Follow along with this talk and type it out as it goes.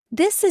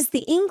This is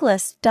the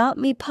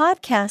Englist.me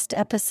podcast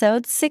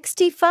episode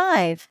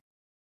 65.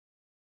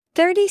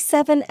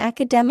 37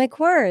 academic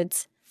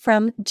words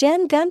from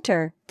Jen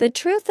Gunter, The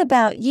Truth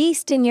About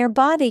Yeast in Your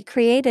Body,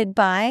 created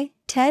by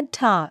TED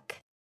Talk.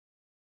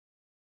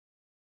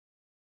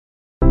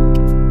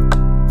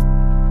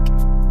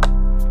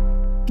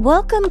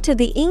 Welcome to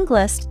the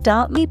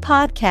Englist.me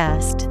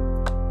podcast.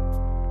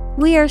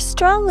 We are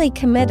strongly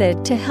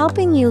committed to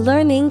helping you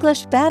learn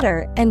English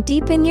better and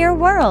deepen your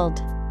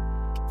world.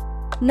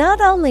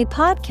 Not only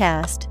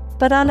podcast,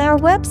 but on our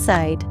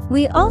website,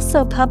 we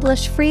also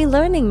publish free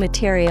learning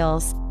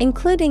materials,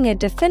 including a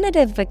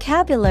definitive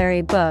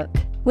vocabulary book,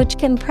 which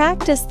can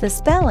practice the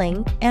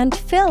spelling and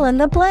fill in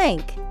the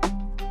blank.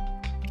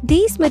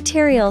 These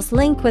materials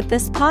link with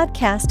this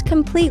podcast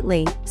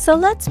completely, so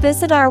let's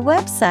visit our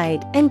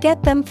website and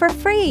get them for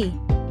free.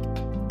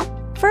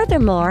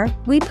 Furthermore,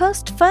 we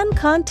post fun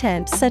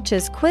content such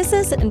as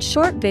quizzes and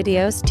short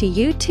videos to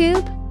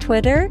YouTube,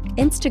 Twitter,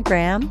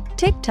 Instagram,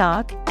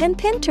 TikTok, and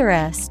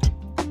Pinterest.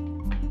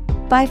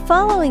 By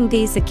following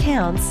these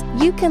accounts,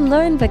 you can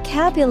learn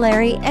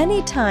vocabulary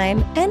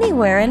anytime,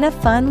 anywhere in a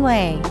fun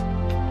way.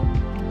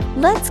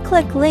 Let's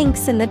click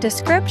links in the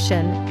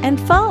description and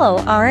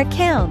follow our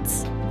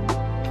accounts.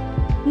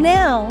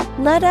 Now,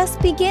 let us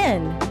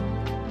begin.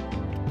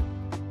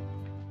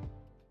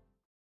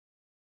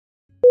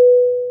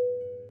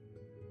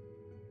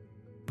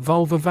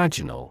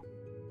 Vulvovaginal.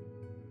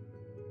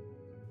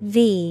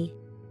 V-U-L-V-O-V-A-G-I-N-A-L.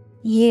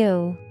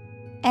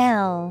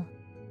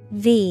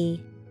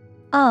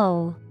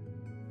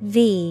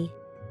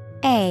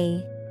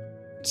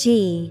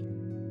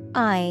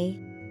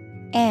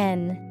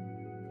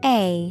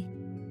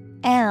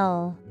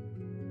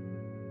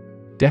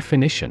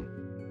 Definition: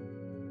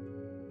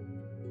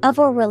 of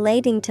or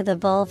relating to the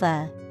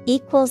vulva,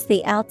 equals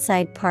the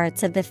outside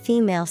parts of the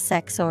female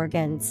sex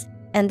organs,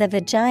 and the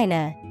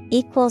vagina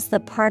equals the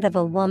part of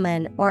a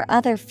woman or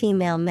other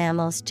female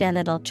mammal's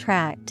genital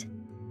tract.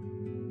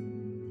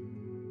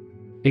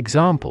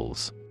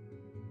 Examples: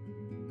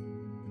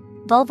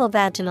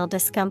 vulvovaginal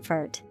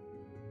discomfort,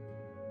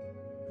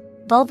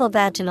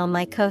 vulvovaginal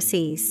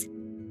mycoses.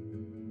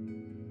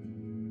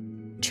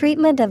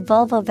 Treatment of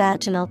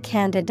vulvovaginal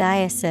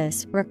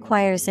candidiasis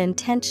requires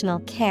intentional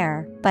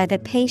care by the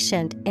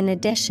patient in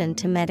addition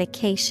to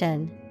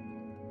medication.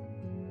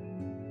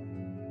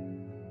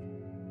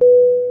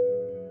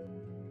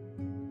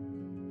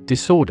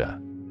 Disorder.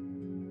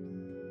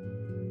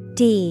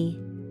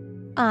 D-I-S-O-R-D-E-R.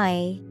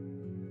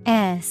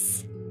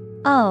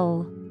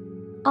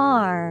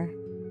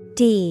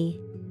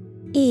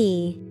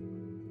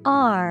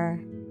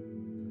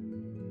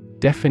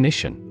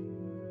 Definition: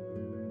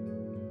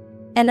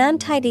 an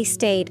untidy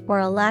state or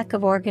a lack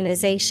of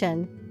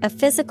organization, a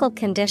physical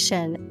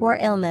condition or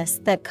illness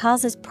that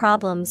causes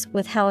problems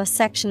with how a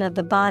section of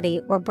the body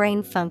or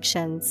brain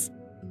functions.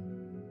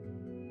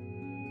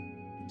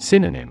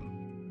 Synonym: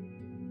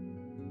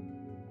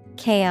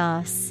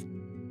 chaos,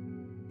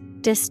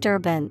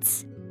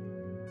 disturbance,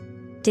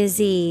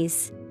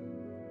 disease.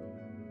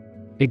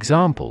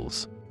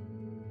 Examples: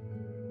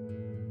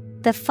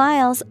 the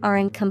files are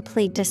in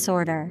complete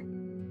disorder.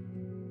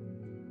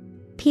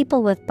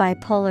 People with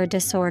bipolar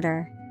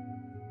disorder.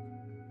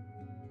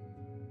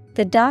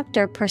 The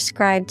doctor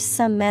prescribed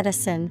some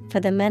medicine for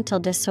the mental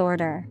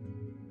disorder.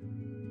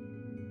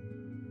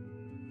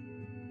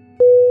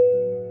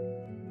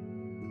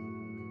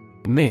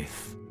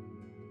 Myth.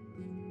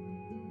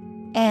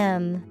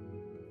 M-Y-T-H.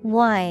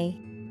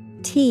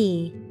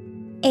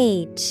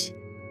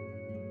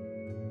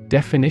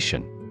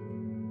 Definition: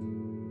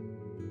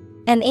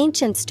 an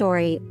ancient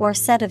story or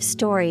set of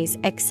stories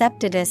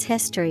accepted as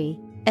history,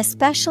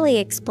 especially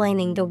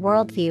explaining the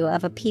worldview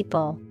of a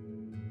people.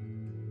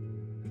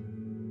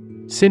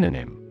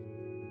 Synonym: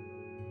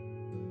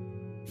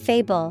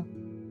 fable,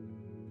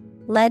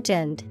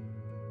 legend,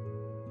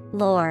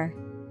 lore.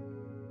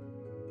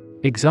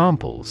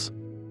 Examples: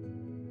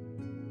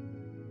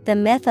 the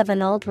myth of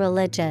an old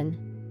religion.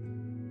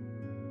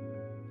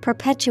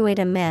 Perpetuate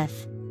a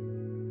myth.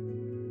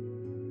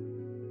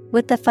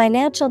 With the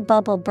financial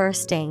bubble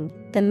bursting,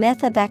 the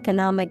myth of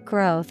economic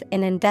growth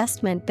in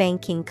investment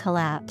banking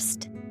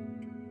collapsed.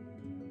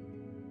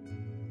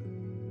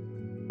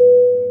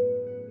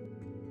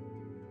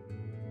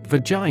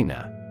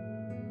 Vagina.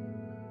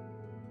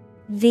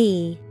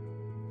 V-A-G-I-N-A.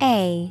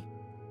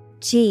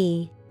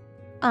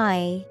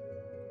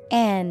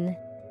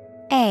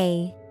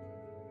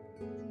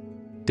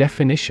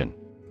 Definition: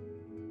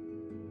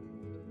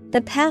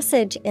 the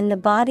passage in the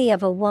body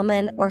of a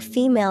woman or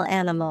female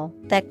animal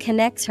that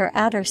connects her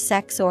outer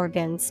sex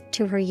organs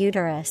to her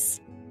uterus.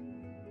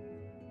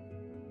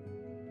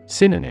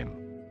 Synonym: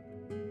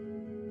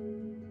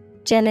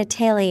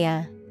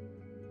 genitalia,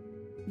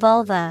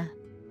 vulva,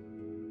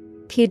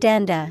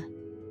 pudenda.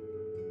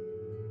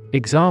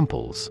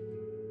 Examples: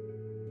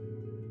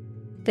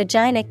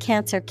 vagina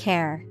cancer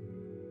care.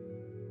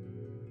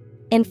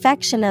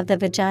 Infection of the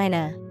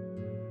vagina.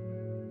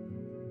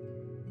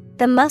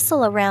 The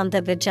muscle around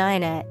the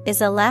vagina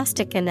is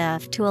elastic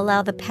enough to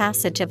allow the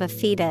passage of a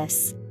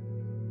fetus.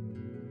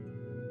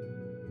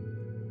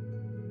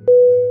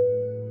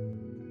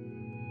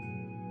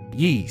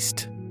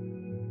 Yeast.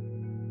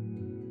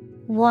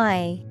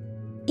 Y-E-A-S-T.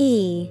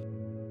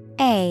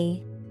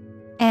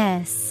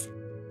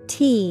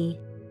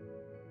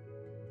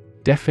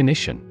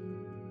 Definition: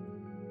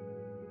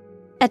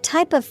 a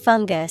type of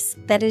fungus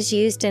that is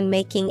used in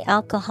making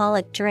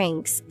alcoholic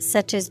drinks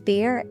such as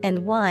beer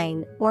and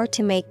wine or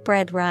to make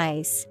bread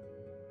rise.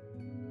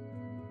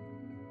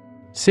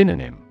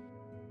 Synonym: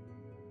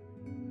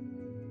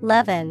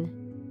 Leaven,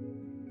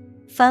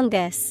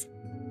 fungus.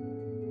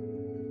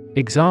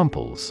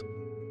 Examples: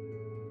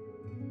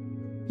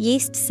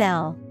 Yeast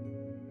cell,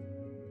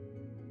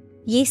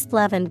 yeast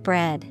leavened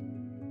bread.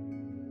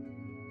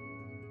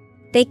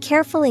 They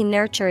carefully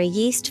nurture a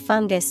yeast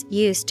fungus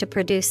used to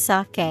produce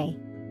sake.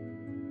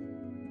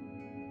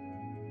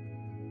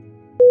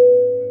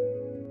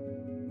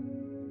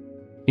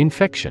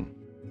 Infection.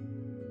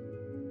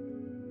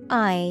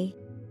 I-N-F-E-C-T-I-O-N.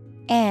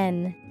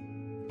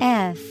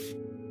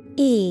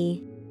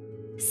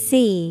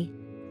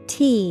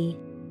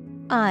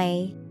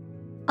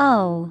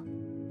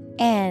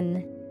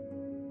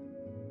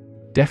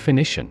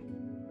 Definition: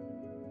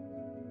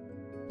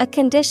 a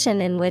condition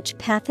in which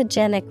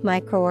pathogenic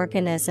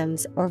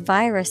microorganisms or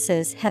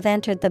viruses have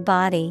entered the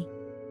body.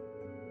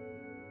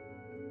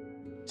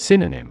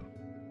 Synonym: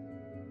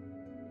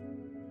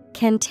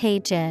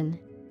 Contagion,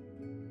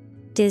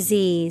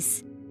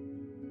 disease,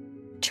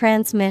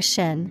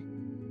 transmission.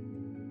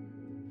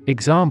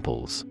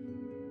 Examples: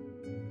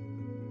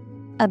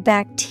 a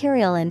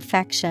bacterial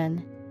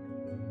infection.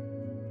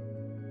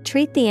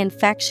 Treat the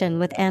infection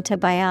with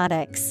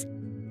antibiotics.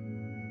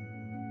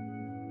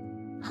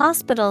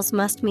 Hospitals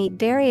must meet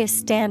various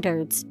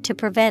standards to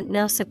prevent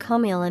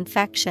nosocomial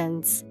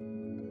infections.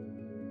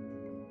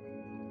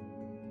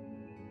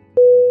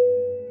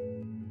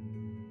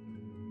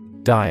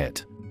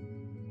 Diet.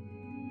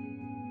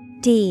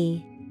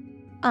 D-I-E-T.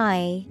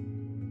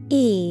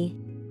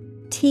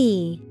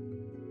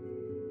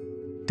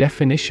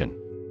 Definition: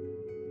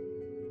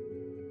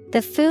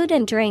 the food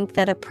and drink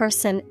that a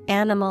person,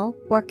 animal,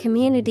 or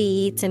community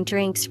eats and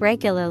drinks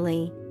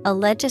regularly. A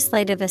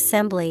legislative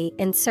assembly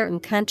in certain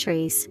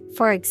countries,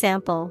 for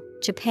example,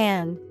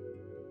 Japan.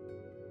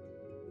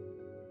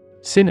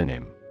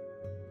 Synonym: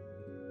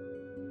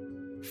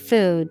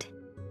 food,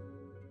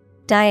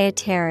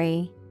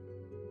 dietary.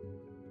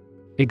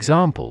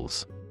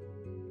 Examples: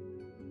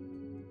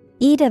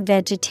 eat a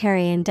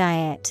vegetarian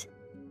diet.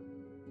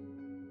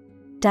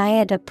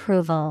 Diet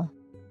approval.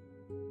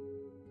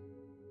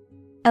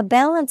 A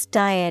balanced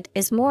diet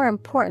is more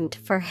important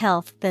for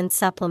health than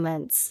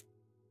supplements.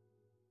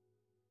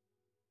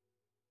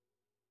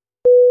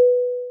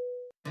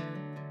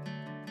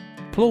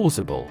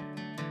 Plausible.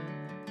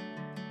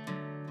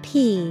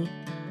 P-L-A-U-S-I-B-L-E.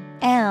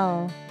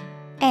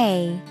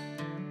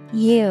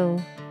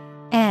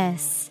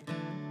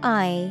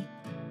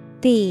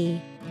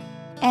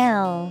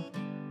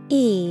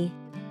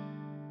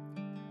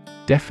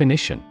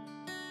 Definition: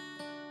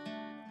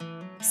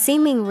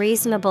 seeming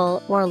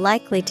reasonable or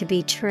likely to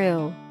be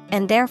true,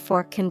 and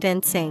therefore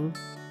convincing.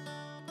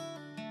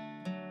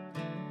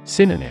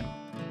 Synonym: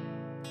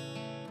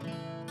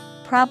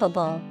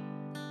 probable,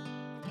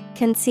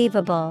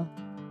 conceivable,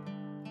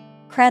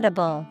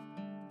 credible.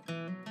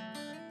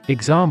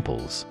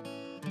 Examples: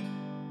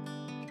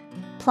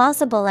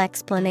 plausible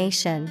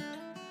explanation.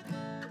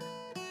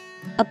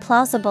 A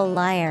plausible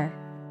liar.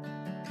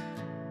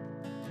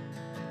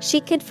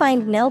 She could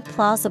find no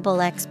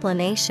plausible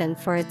explanation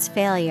for its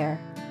failure.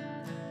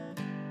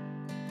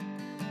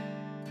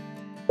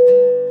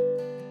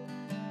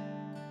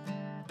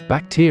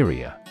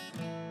 Bacteria.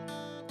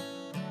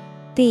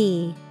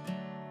 B-A-C-T-E-R-I-A.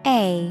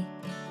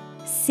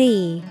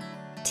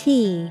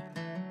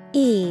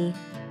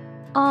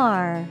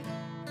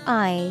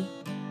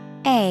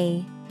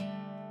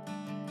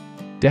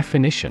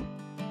 Definition: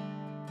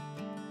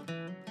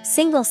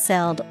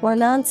 single-celled or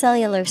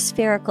non-cellular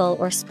spherical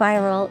or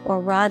spiral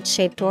or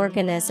rod-shaped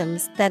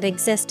organisms that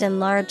exist in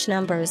large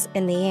numbers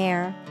in the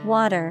air,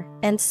 water,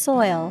 and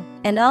soil,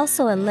 and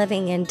also in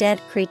living and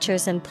dead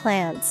creatures and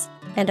plants,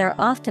 and are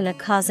often a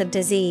cause of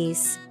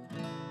disease.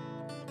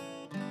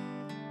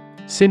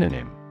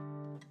 Synonym: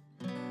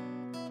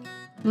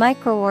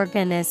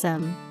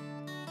 microorganism,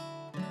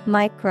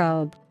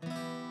 microbe.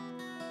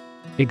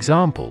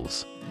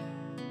 Examples: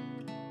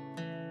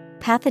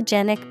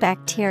 pathogenic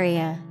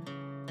bacteria.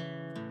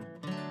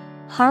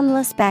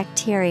 Harmless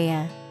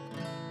bacteria.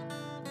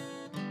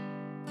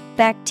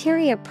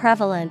 Bacteria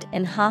prevalent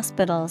in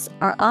hospitals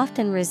are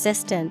often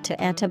resistant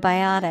to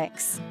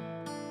antibiotics.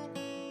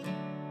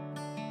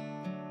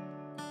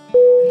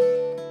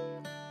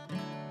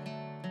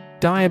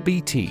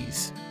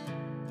 Diabetes.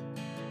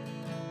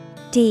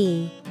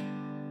 D-I-A-B-E-T-E-S.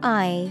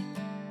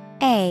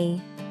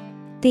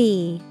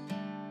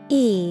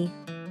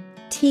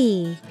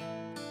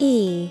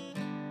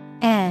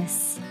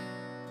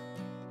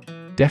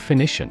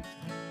 Definition: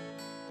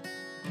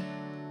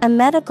 a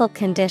medical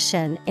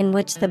condition in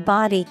which the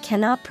body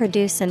cannot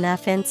produce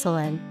enough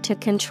insulin to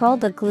control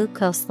the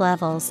glucose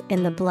levels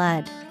in the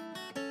blood.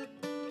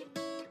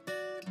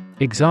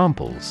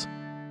 Examples: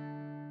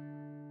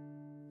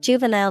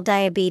 Juvenile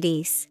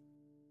diabetes.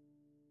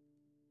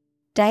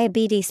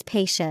 Diabetes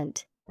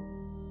patient.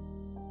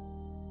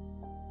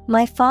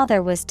 My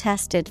father was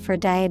tested for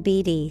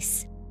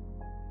diabetes.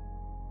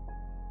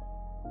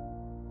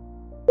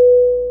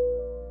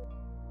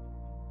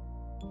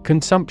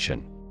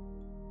 Consumption.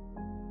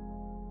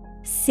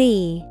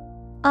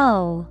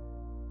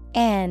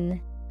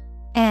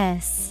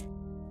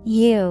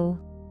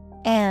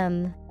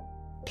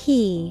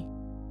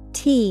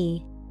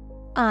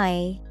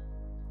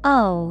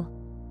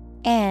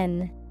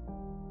 CONSUMPTION.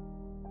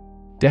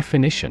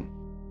 Definition.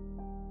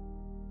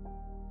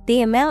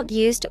 The amount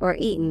used or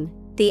eaten,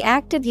 the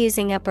act of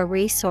using up a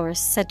resource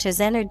such as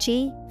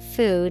energy,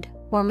 food,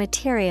 or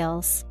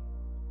materials.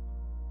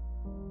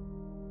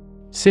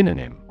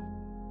 Synonym.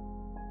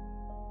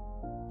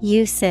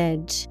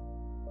 Usage,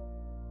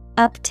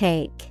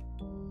 uptake,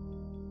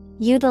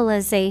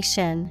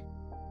 utilization.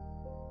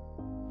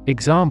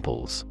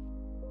 Examples.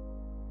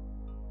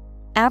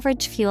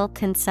 Average fuel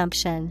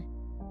consumption.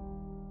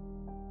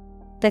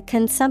 The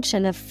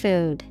consumption of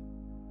food.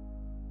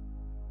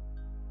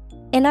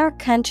 In our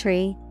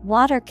country,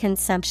 water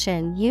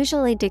consumption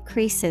usually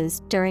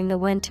decreases during the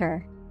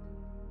winter.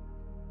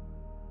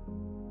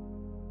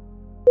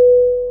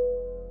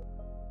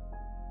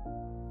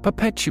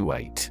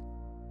 Perpetuate.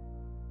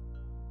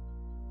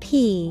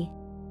 Perpetuate.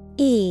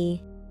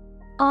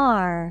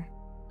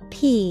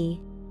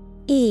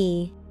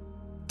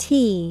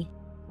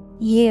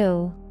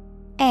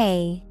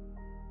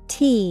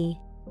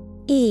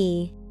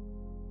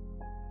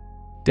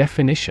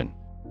 Definition.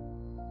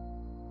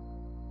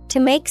 To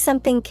make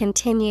something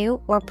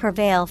continue or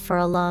prevail for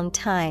a long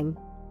time.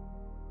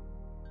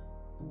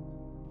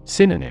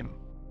 Synonym.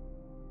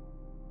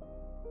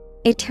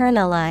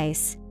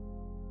 Eternalize,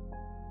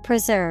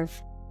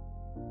 preserve,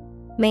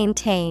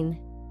 maintain.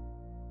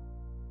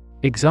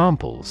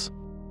 Examples.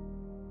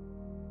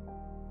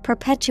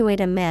 Perpetuate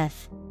a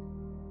myth.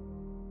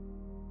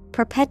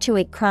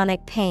 Perpetuate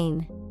chronic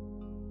pain.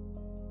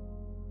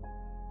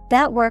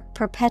 That work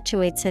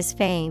perpetuates his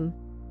fame.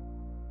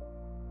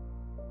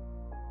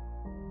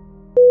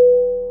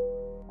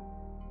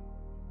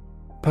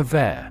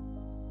 Purveyor.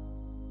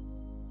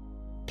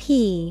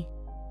 Purveyor.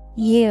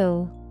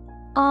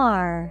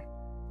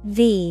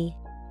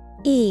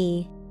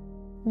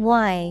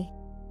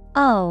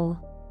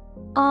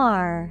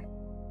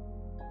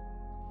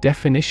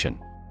 Definition.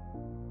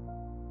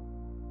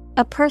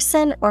 A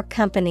person or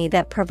company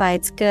that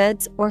provides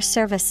goods or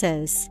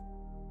services.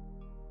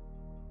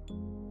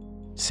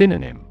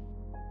 Synonym.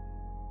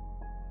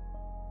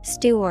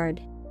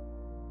 Steward,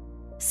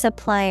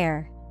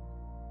 supplier.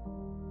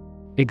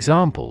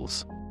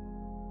 Examples.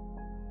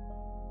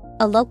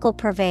 A local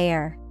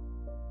purveyor.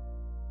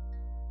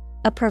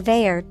 A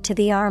purveyor to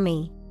the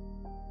army.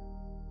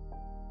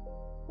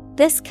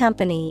 This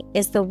company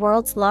is the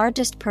world's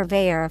largest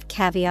purveyor of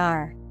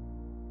caviar.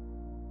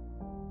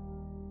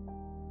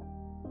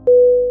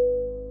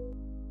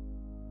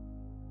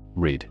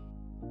 Rid.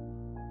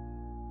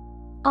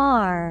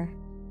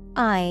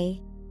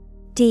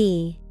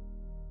 R-I-D.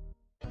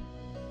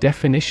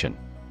 Definition.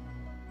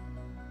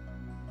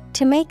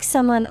 To make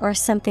someone or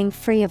something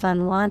free of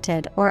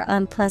unwanted or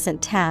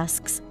unpleasant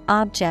tasks,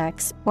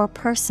 objects, or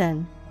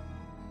person.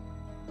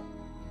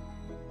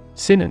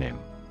 Synonym.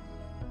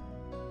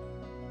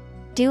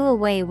 Do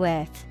away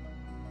with.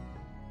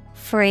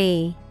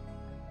 Free.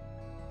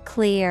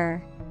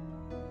 Clear.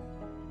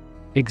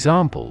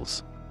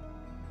 Examples.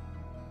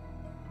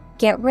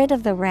 Get rid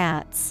of the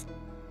rats.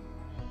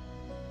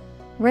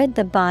 Rid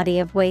the body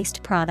of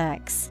waste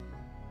products.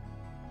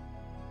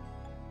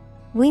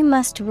 We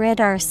must rid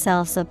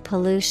ourselves of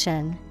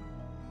pollution.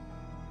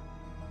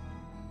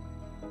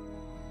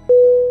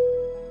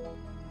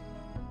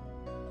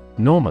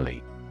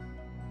 Normally.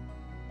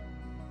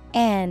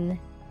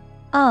 N-O-R-M-A-L-L-Y.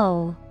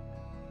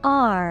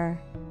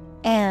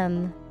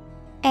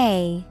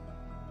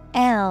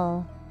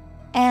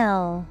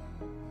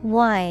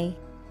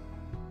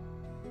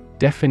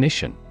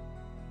 Definition.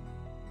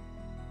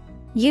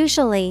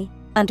 Usually,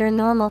 under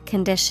normal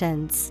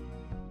conditions.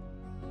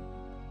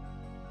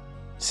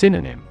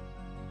 Synonym.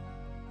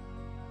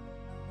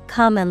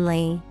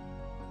 Commonly,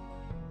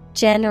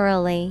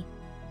 generally,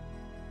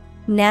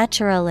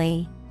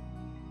 naturally.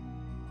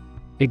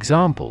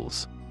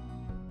 Examples.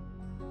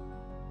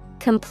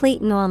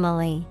 Complete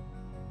normally.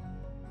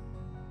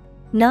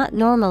 Not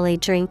normally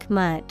drink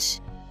much.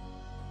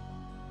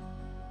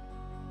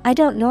 I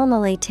don't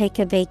normally take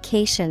a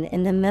vacation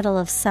in the middle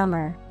of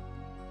summer.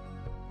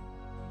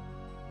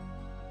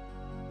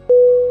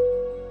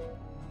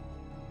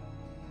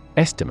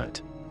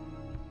 Estimate.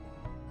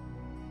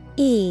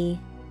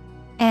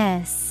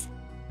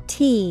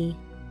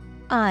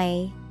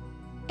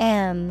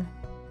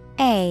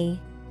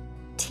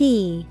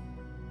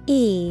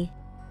 E-S-T-I-M-A-T-E.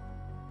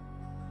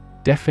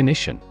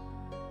 Definition.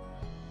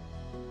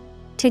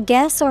 To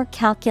guess or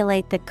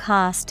calculate the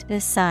cost,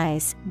 the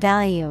size,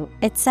 value,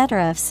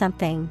 etc. of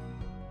something.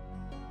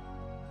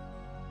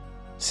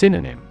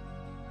 Synonym.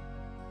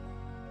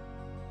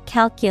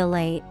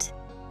 Calculate,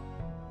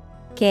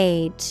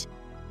 gauge,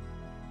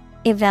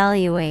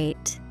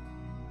 Evaluate.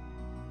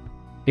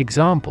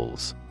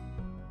 Examples: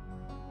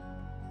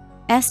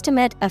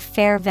 Estimate of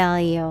fair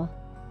value.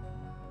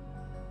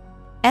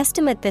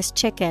 Estimate this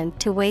chicken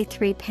to weigh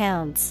 3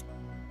 pounds.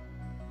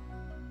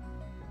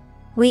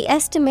 We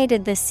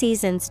estimated the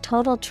season's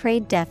total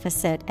trade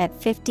deficit at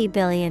 $50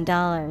 billion.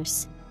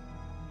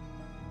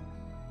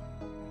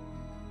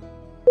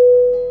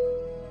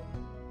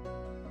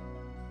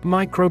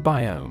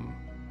 Microbiome.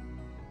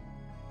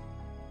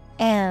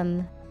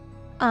 MICROBIOME.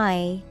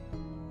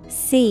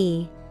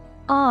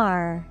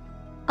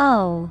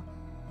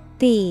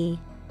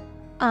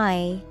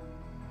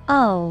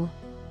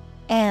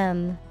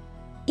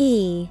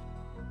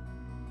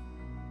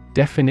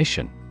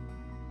 Definition: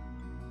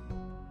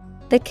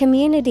 The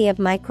community of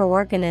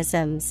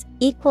microorganisms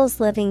equals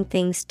living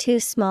things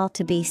too small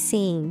to be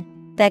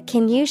seen, that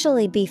can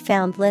usually be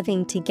found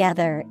living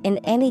together in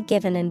any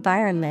given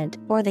environment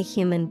or the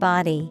human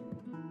body.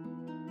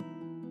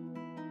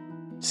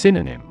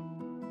 Synonym: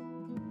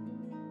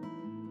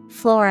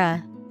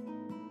 Flora.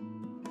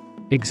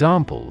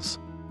 Examples: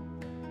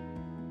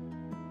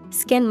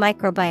 Skin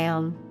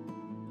microbiome.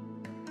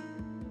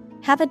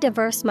 Have a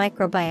diverse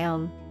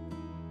microbiome.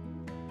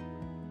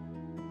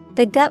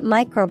 The gut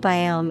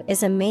microbiome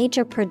is a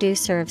major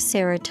producer of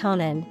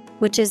serotonin,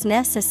 which is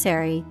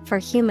necessary for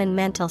human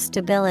mental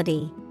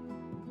stability.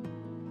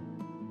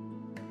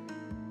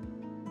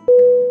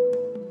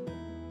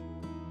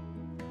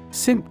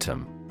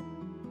 Symptom.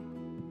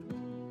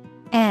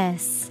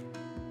 SYMPTOM.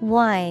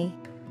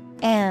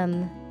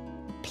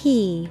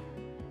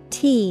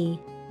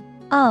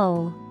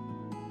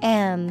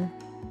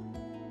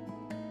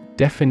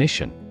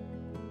 Definition: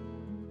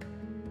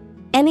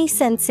 Any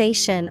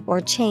sensation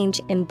or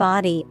change in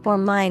body or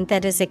mind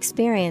that is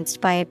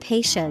experienced by a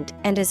patient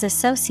and is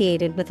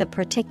associated with a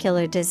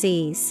particular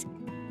disease.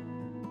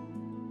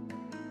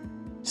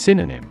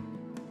 Synonym: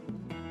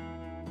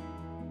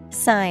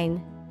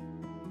 Sign,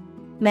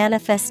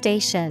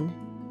 manifestation,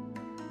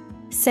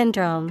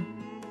 syndrome.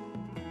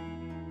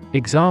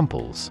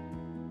 Examples: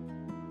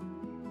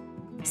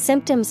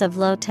 Symptoms of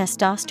low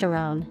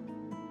testosterone.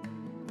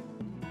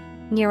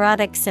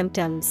 Neurotic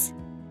symptoms.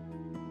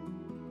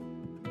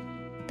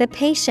 The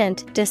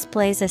patient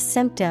displays a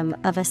symptom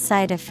of a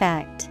side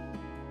effect.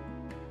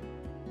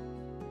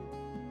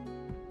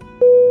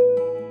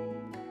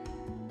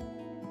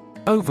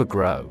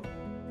 Overgrow.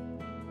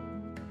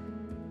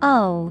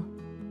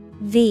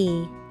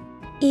 OVERGROW.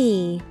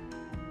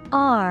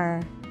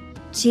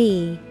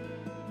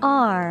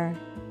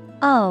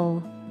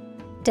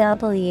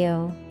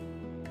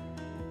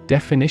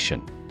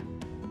 Definition: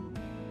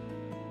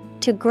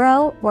 To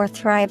grow or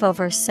thrive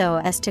over so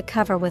as to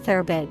cover with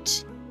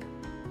herbage.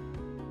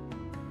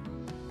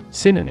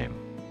 Synonym: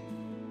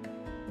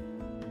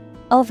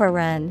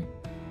 Overrun,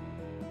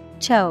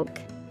 choke,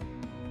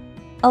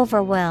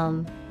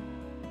 overwhelm.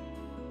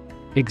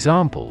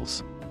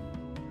 Examples: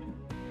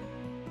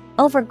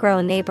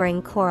 Overgrow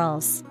neighboring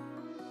corals.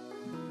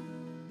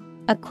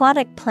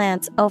 Aquatic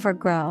plants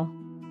overgrow.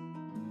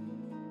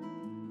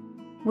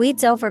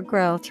 Weeds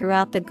overgrow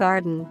throughout the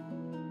garden.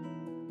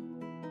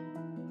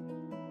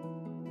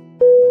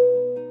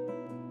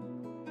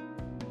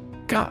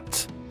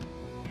 Gut.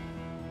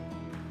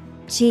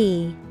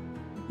 Gut.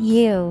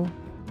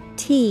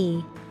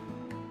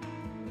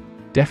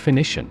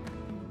 Definition: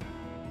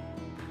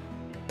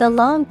 the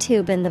long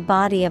tube in the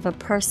body of a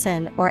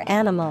person or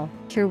animal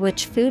through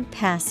which food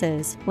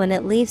passes when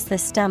it leaves the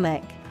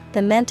stomach,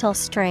 the mental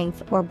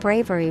strength or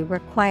bravery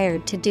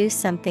required to do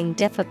something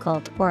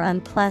difficult or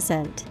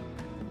unpleasant.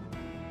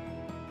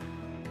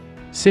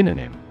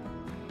 Synonym: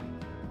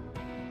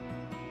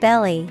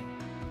 belly,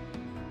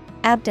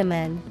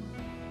 abdomen,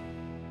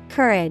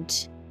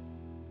 courage.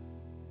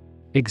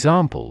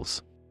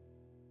 Examples: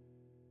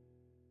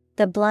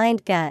 the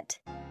blind gut.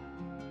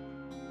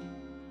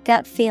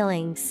 Gut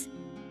feelings.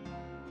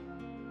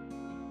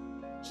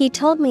 He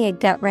told me a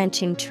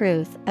gut-wrenching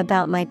truth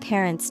about my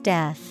parents'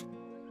 death.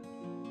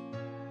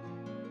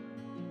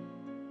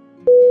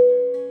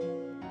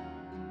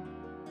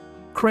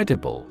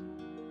 Credible.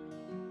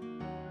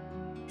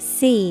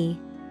 CREDIBLE.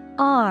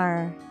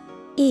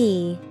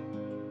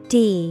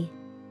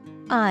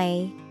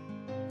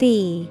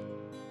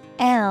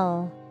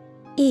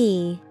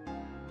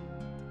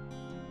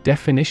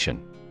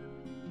 Definition: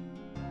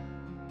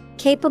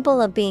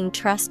 capable of being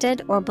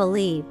trusted or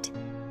believed.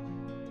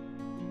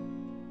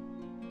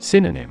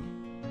 Synonym: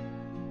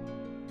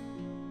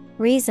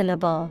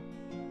 reasonable,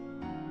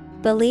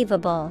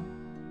 believable,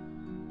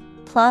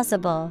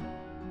 plausible.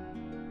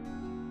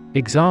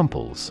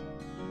 Examples: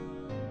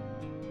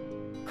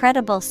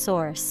 credible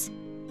source.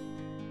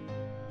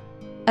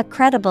 A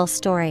credible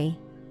story.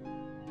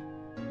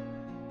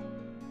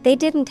 They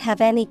didn't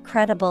have any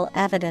credible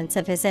evidence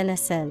of his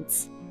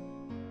innocence.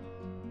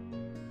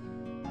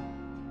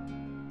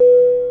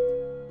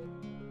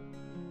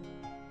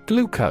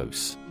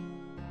 Glucose.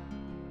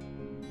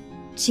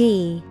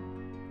 GLUCOSE.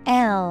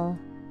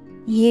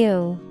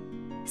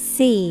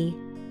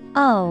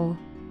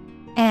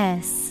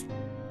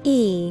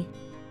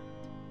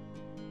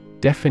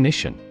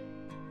 Definition: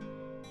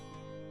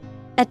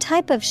 a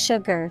type of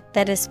sugar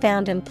that is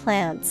found in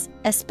plants,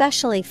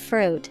 especially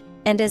fruit,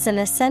 and is an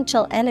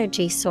essential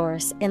energy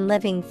source in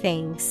living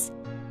things.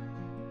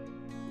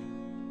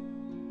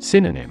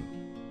 Synonym: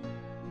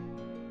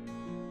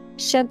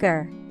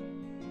 Sugar,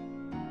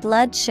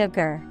 blood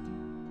sugar.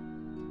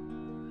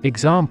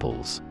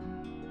 Examples: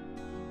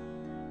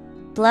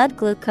 Blood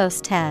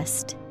glucose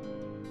test.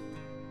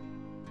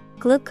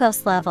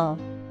 Glucose level.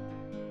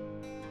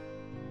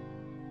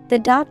 The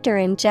doctor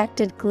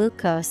injected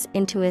glucose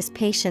into his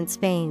patient's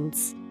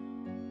veins.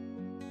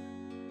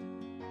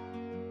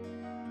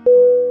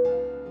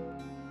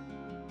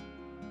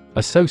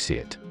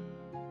 Associate.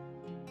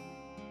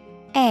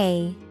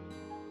 A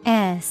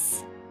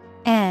S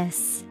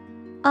S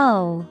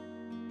O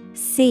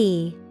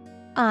C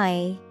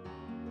I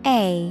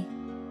A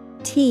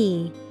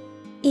T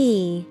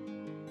E.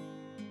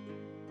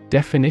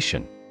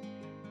 Definition: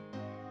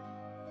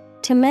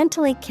 to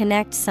mentally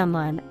connect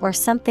someone or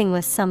something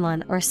with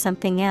someone or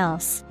something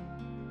else.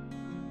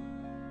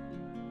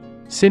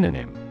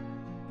 Synonym: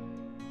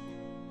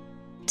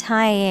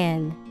 Tie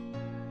in,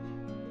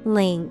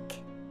 link,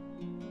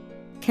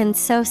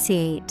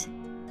 consociate.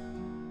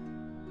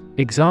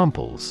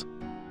 Examples: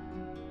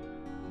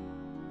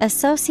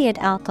 associate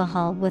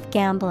alcohol with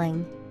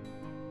gambling.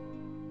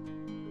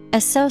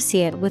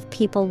 Associate with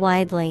people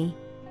widely.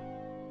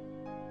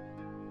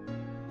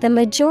 The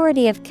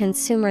majority of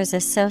consumers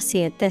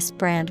associate this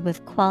brand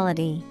with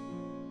quality.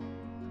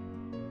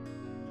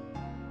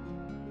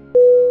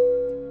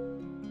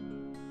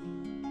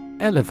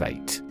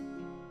 Elevate.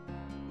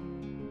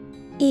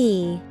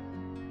 E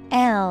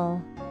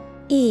L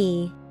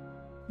E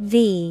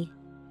V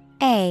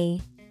A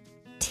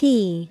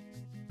T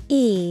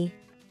E.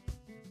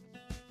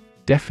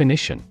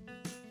 Definition: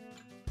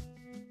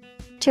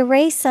 to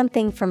raise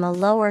something from a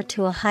lower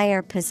to a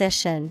higher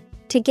position,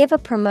 to give a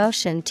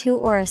promotion to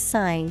or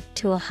assign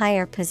to a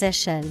higher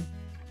position.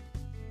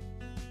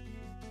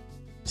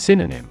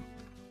 Synonym: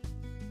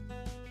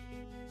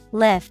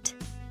 lift,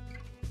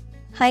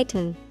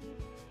 heighten,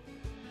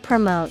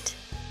 promote.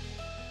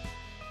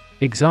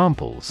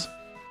 Examples: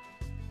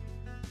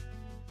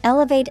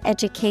 elevate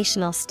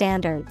educational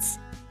standards.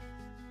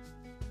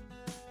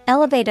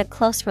 Elevate a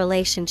close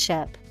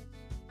relationship.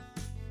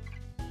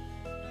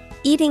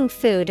 Eating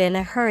food in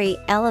a hurry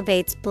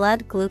elevates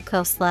blood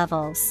glucose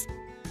levels.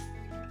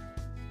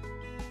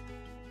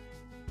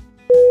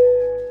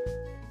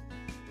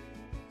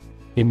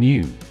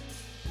 Immune.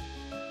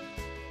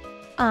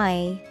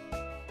 I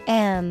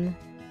M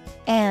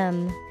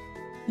M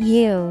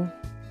U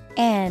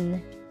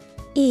N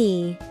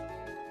E.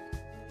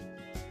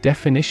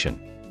 Definition: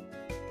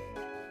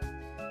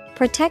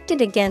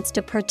 protected against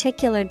a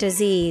particular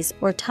disease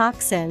or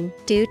toxin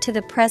due to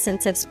the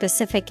presence of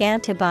specific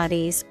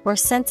antibodies or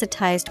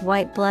sensitized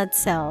white blood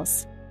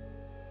cells.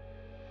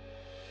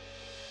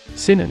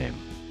 Synonym: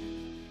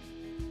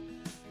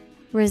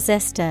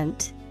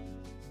 resistant,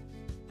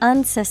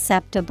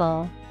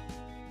 unsusceptible,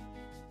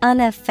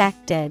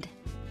 unaffected.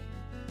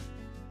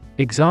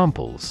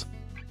 Examples: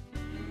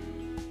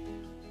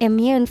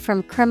 immune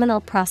from criminal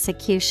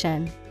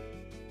prosecution.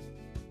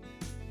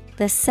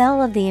 The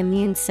cell of the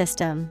immune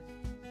system.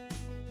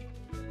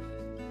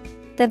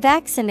 The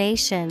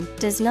vaccination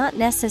does not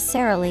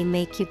necessarily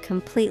make you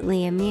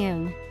completely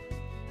immune.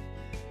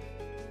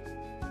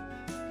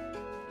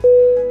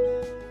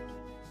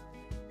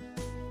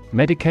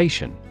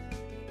 Medication.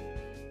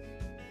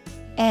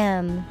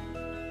 M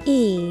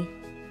E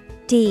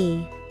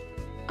D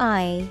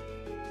I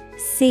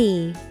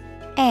C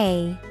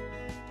A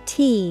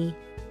T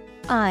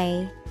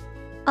I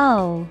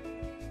O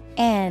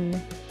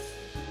N.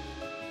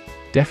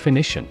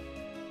 Definition: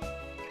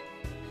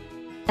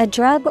 a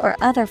drug or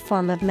other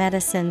form of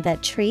medicine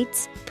that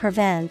treats,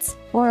 prevents,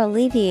 or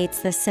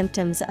alleviates the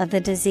symptoms of the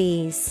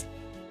disease.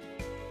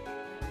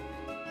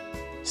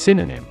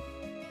 Synonym: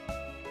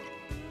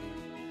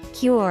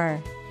 cure,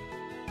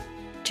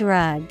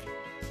 drug,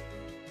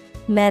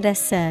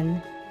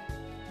 medicine.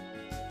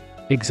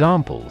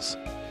 Examples: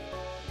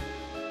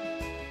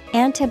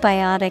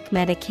 antibiotic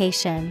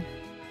medication.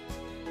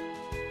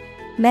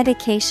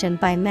 Medication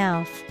by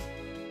mouth.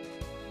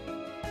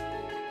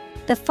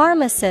 The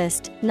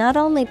pharmacist not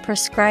only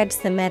prescribes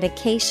the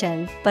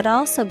medication but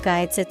also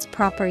guides its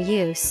proper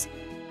use.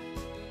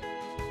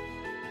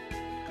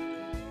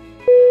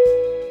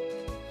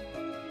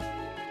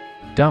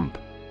 Dump.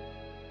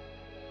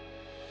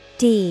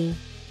 D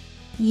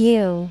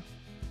U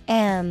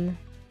M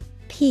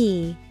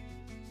P.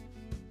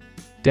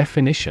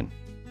 Definition: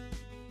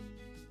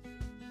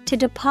 to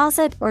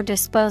deposit or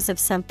dispose of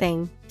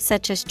something,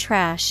 such as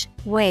trash,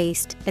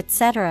 waste,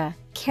 etc.,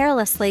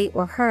 carelessly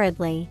or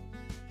hurriedly.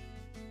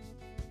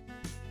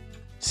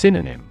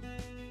 Synonym: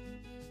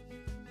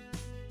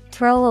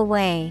 throw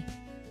away,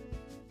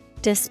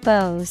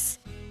 dispose.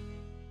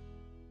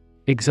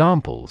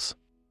 Examples: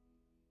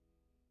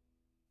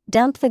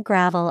 dump the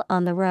gravel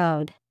on the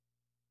road.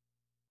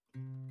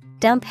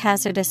 Dump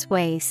hazardous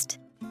waste.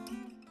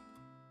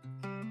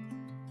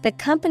 The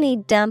company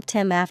dumped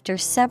him after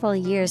several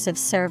years of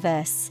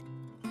service.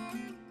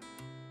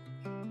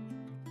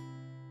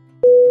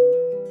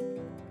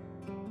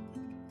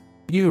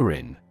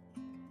 Urine.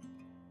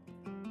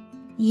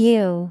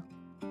 U-R-I-N-E.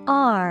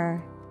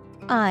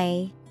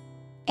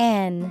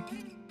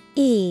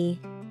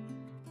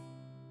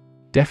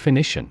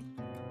 Definition: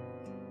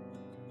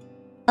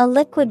 a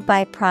liquid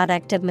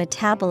byproduct of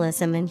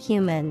metabolism in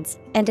humans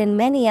and in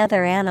many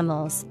other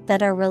animals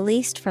that are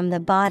released from the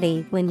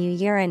body when you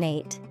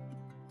urinate.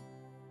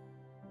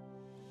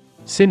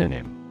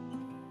 Synonym: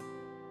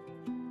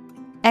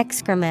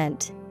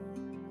 Excrement,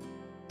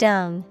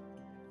 dung,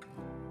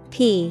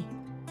 pee.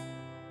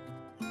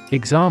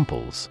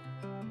 Examples: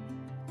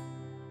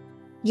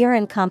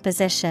 urine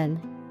composition,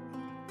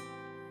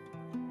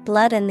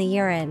 blood in the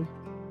urine.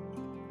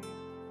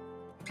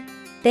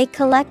 They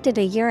collected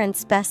a urine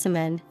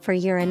specimen for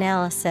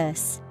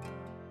urinalysis.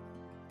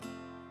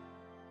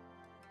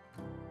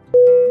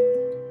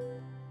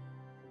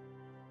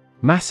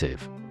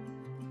 Massive.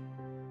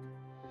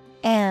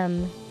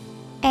 M-A-S-S-I-V-E.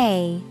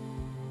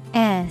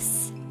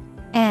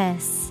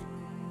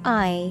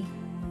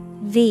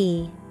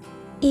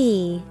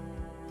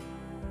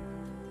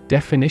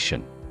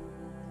 Definition: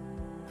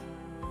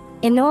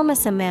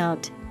 enormous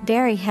amount,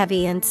 very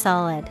heavy and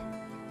solid.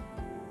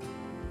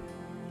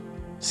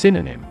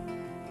 Synonym: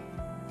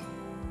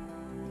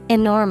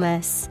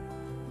 enormous,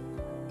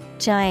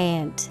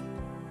 giant,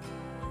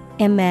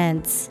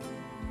 immense.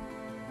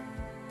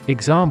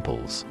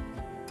 Examples: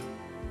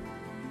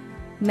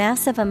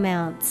 massive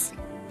amounts,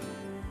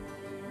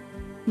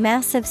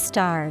 massive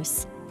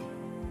stars.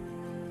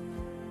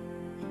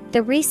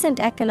 The recent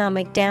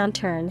economic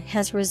downturn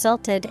has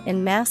resulted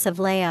in massive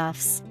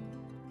layoffs.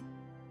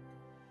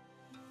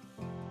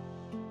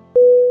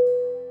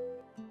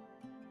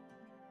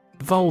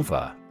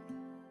 Vulva.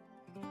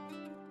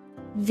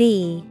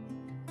 V-U-L-V-A.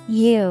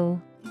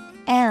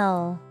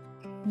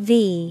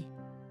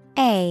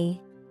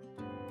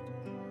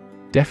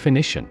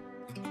 Definition: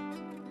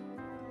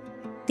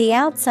 the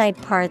outside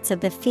parts of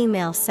the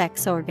female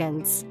sex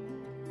organs.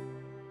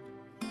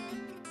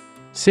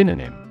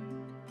 Synonym: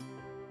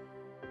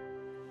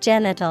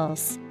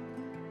 genitals,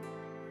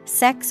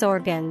 sex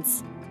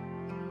organs,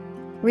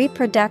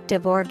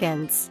 reproductive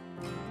organs.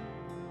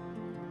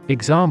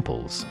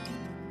 Examples: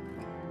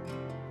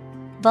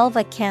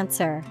 vulva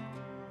cancer,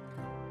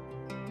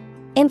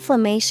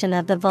 inflammation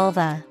of the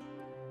vulva.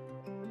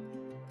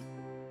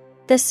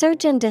 The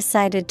surgeon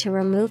decided to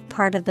remove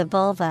part of the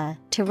vulva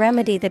to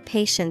remedy the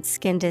patient's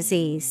skin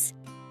disease.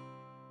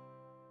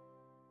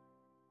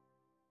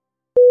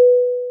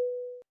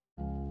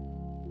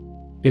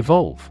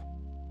 Evolve.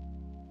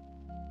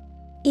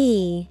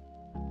 E-V-O-L-V-E.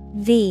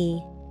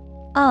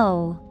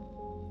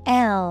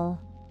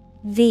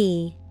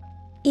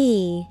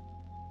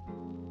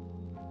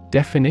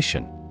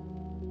 Definition: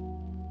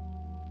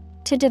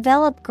 to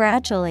develop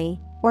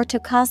gradually, or to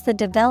cause the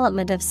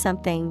development of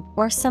something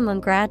or someone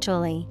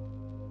gradually.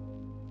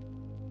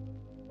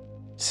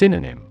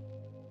 Synonym: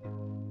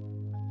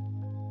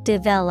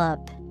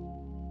 develop,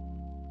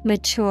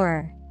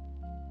 mature,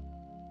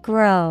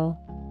 grow.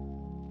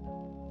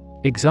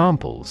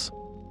 Examples: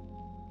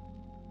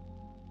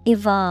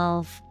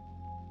 evolve,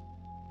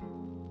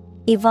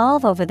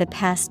 evolve over the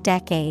past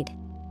decade.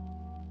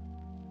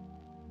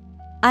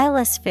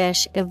 Eyeless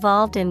fish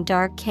evolved in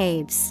dark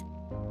caves.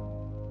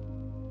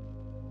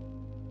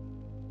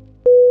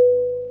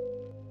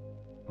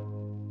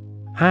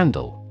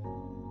 Handle.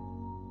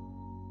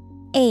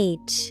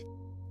 H-A-N-D-L-E.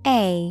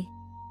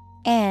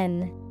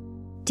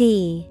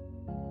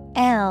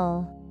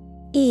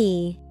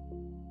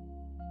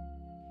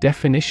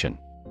 Definition: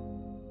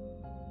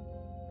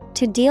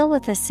 to deal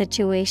with a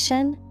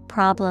situation,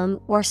 problem,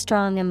 or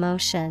strong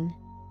emotion.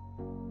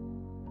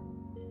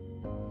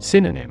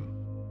 Synonym: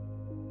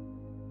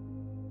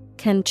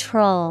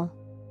 control,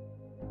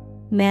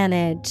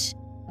 manage,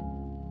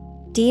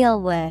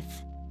 deal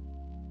with.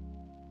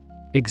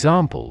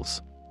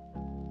 Examples: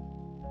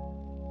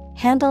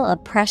 handle a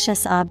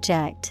precious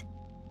object.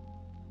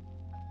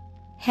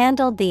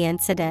 Handled the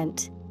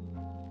incident.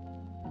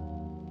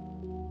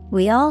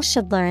 We all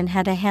should learn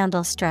how to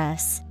handle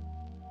stress.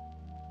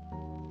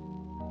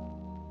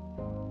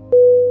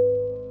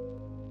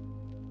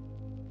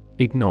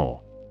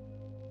 Ignore.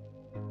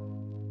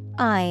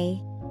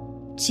 I-G-N-O-R-E.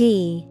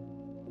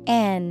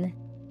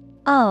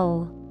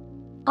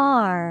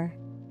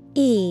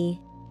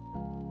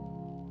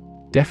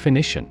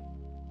 Definition: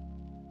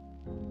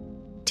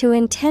 to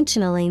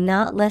intentionally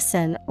not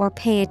listen or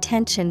pay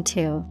attention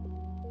to.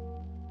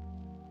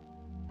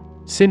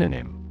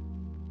 Synonym: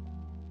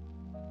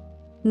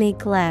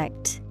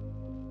 neglect,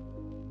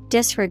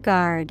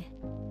 disregard,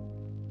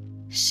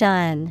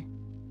 shun.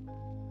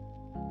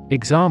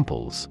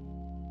 Examples: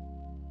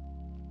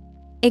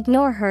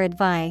 ignore her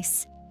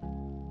advice.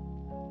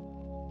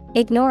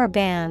 Ignore a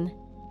ban.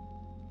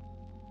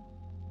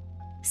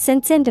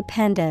 Since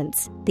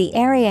independence, the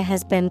area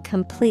has been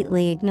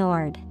completely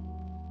ignored.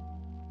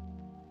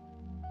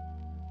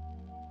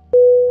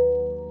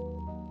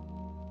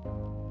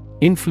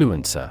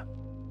 Influencer.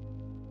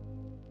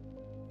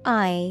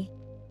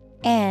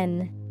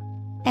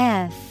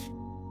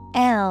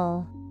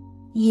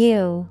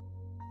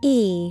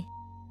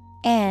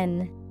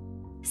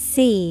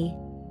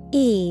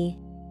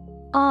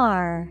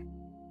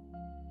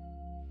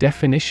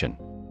 Definition: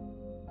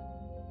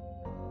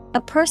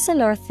 a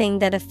person or thing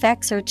that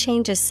affects or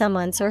changes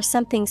someone's or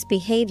something's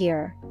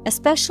behavior,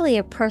 especially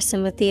a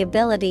person with the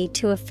ability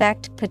to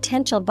affect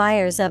potential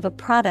buyers of a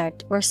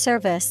product or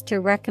service through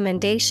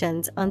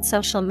recommendations on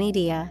social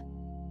media.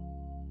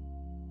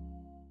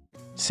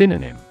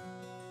 Synonym: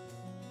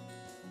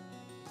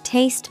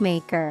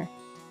 Tastemaker,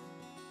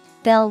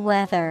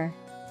 bellwether.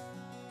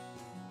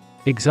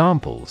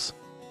 Examples: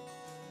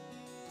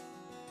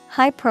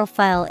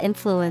 high-profile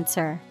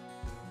influencer,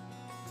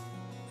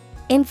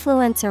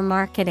 influencer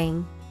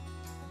marketing.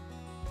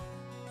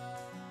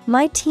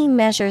 My team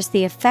measures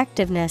the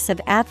effectiveness of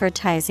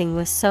advertising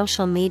with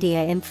social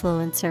media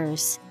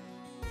influencers.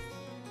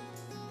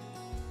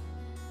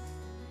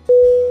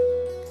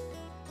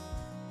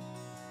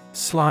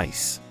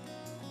 Slice.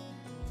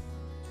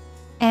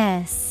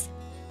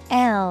 S-L-I-C-E.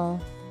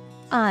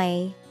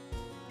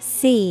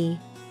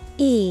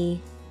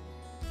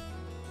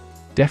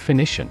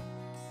 Definition: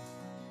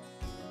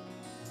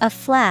 a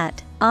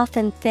flat,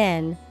 often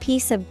thin,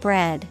 piece of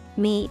bread,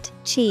 meat,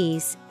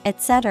 cheese,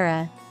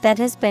 etc., that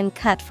has been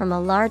cut from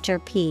a larger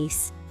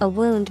piece, a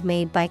wound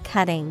made by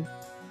cutting.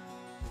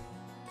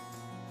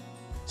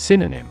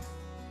 Synonym: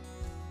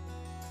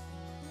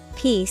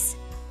 Piece,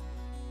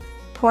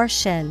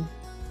 portion,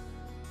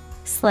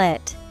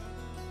 slit.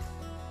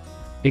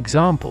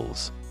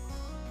 Examples: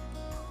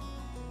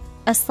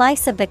 a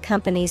slice of the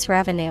company's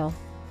revenue.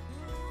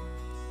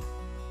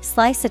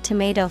 Slice a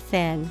tomato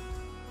thin.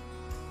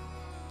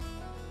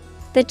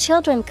 The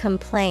children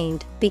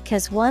complained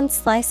because one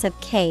slice of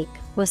cake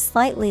was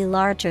slightly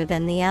larger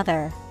than the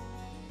other.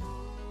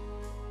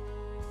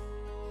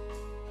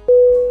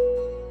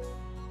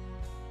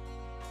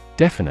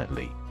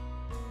 Definitely.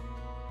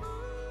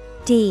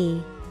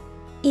 D-E-F-I-N-I-T-E-L-Y.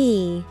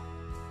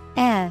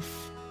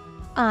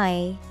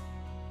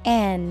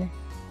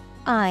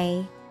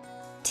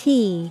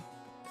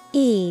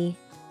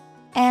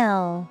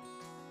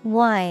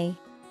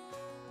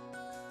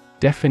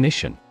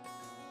 Definition: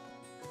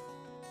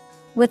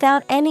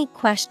 without any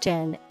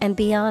question and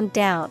beyond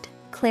doubt,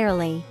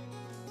 clearly.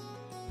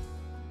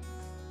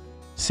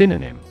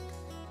 Synonym: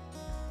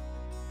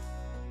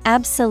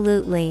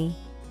 absolutely,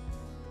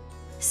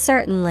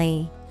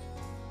 certainly,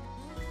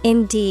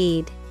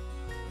 indeed.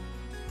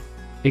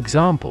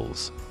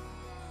 Examples: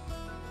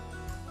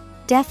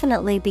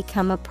 definitely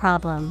become a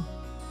problem.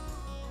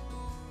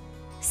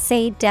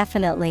 Say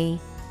definitely.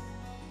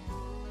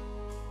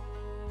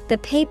 The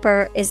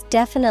paper is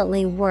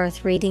definitely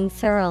worth reading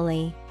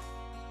thoroughly.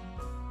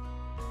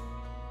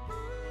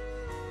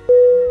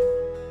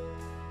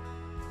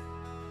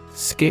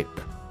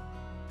 Skip.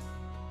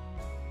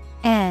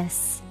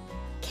 S-K-I-P.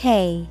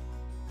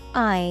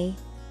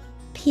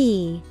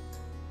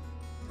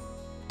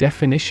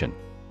 Definition: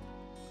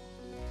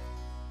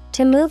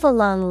 to move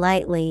along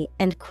lightly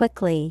and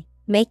quickly,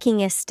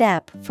 making a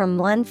step from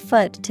one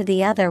foot to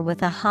the other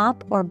with a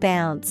hop or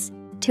bounce,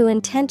 to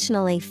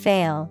intentionally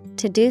fail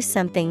to do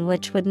something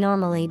which would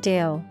normally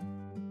do.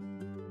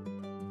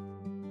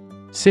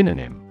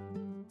 Synonym: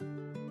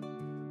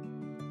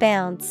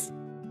 bounce,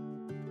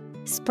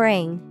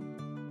 spring,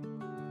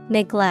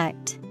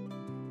 neglect.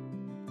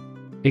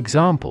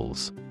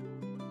 Examples: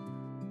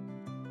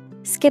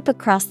 skip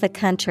across the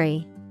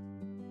country.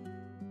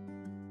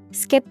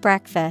 Skip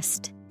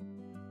breakfast.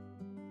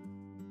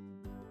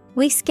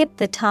 We skipped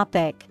the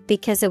topic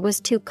because it was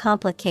too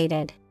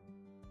complicated.